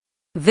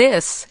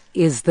This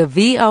is the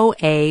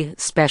VOA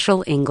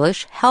Special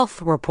English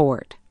Health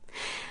Report.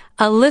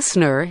 A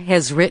listener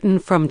has written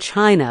from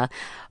China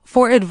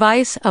for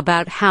advice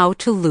about how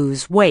to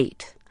lose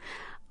weight.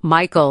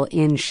 Michael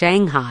in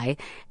Shanghai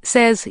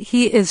says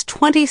he is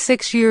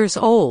 26 years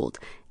old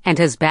and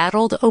has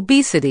battled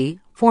obesity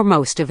for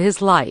most of his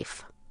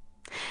life.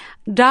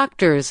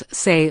 Doctors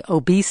say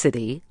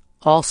obesity,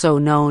 also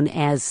known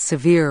as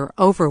severe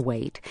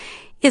overweight,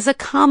 is a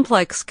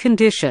complex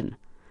condition.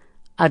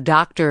 A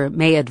doctor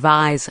may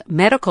advise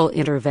medical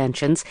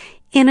interventions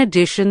in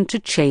addition to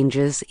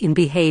changes in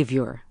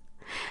behavior.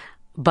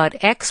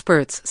 But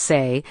experts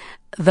say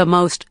the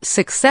most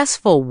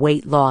successful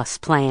weight loss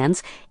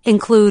plans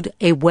include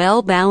a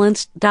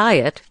well-balanced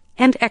diet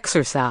and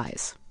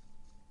exercise.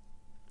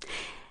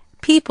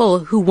 People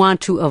who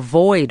want to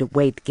avoid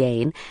weight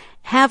gain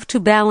have to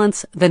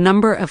balance the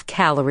number of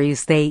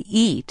calories they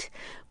eat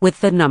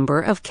with the number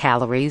of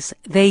calories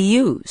they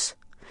use.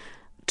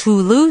 To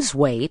lose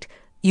weight,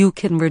 you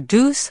can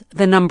reduce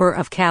the number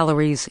of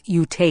calories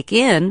you take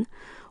in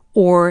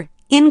or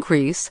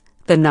increase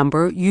the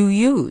number you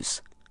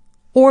use,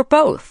 or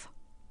both.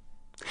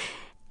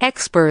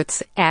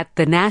 Experts at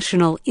the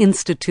National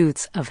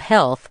Institutes of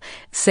Health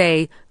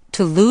say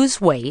to lose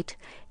weight,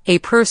 a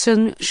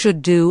person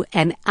should do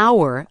an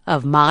hour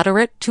of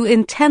moderate to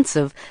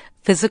intensive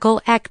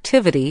physical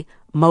activity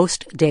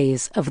most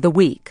days of the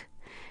week.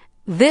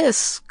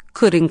 This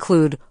could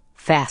include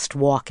fast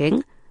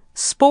walking,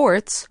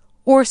 sports,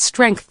 or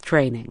strength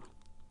training.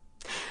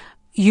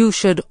 You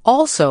should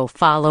also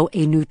follow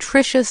a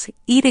nutritious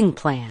eating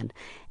plan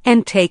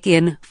and take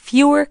in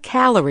fewer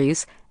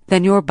calories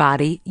than your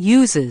body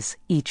uses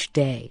each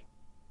day.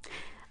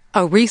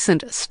 A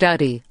recent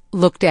study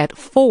looked at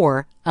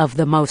 4 of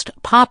the most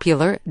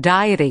popular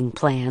dieting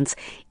plans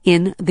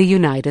in the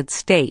United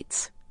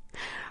States.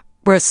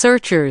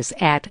 Researchers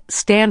at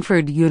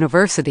Stanford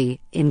University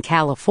in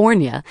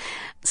California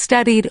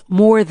studied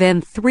more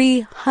than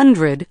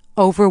 300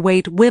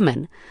 overweight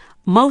women,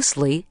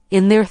 mostly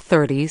in their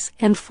 30s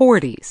and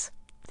 40s.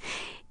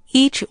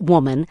 Each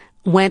woman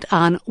went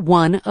on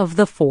one of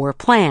the 4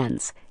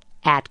 plans: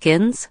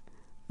 Atkins,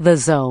 The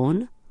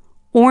Zone,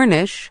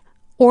 Ornish,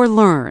 or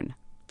Learn.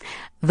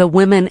 The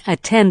women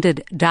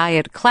attended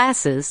diet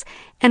classes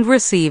and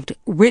received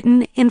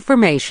written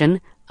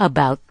information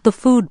about the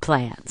food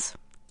plans.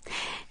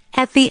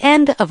 At the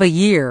end of a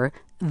year,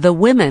 the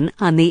women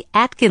on the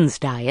Atkins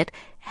diet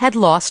had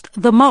lost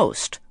the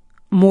most,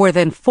 more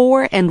than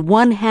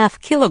 4.5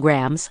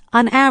 kilograms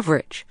on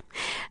average.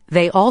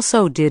 They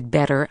also did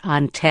better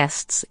on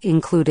tests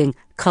including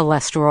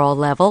cholesterol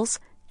levels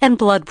and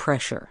blood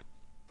pressure.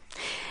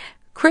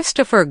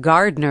 Christopher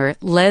Gardner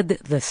led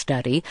the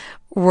study,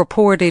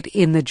 reported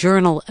in the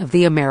Journal of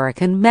the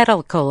American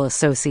Medical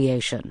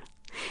Association.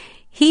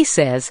 He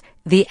says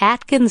the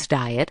Atkins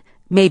diet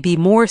may be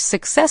more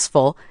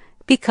successful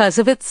because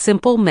of its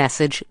simple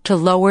message to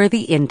lower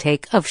the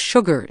intake of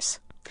sugars.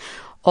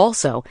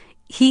 Also,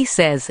 he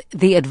says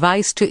the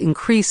advice to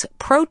increase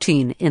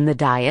protein in the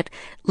diet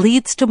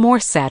leads to more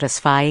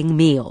satisfying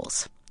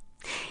meals.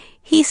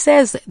 He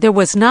says there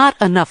was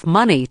not enough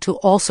money to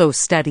also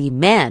study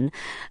men,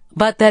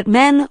 but that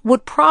men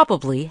would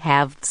probably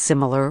have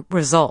similar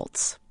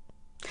results.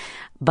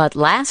 But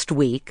last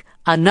week,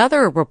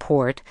 another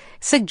report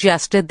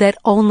suggested that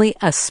only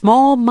a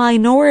small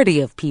minority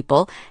of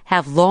people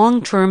have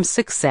long-term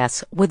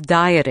success with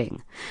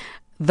dieting.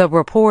 The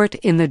report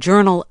in the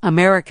journal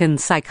American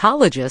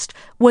Psychologist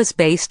was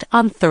based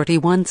on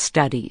 31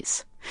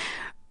 studies.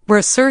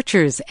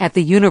 Researchers at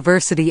the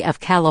University of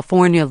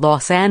California,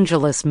 Los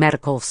Angeles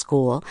Medical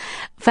School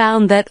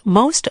found that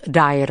most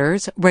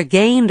dieters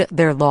regained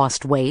their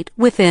lost weight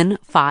within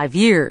 5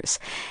 years,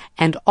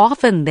 and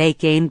often they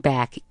gained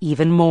back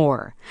even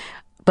more.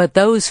 But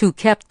those who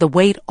kept the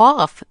weight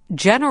off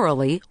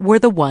generally were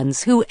the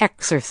ones who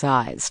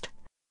exercised.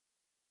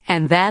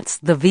 And that's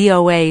the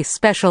VOA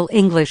Special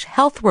English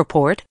Health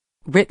Report,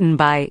 written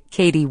by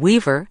Katie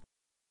Weaver.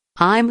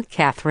 I'm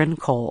Catherine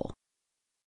Cole.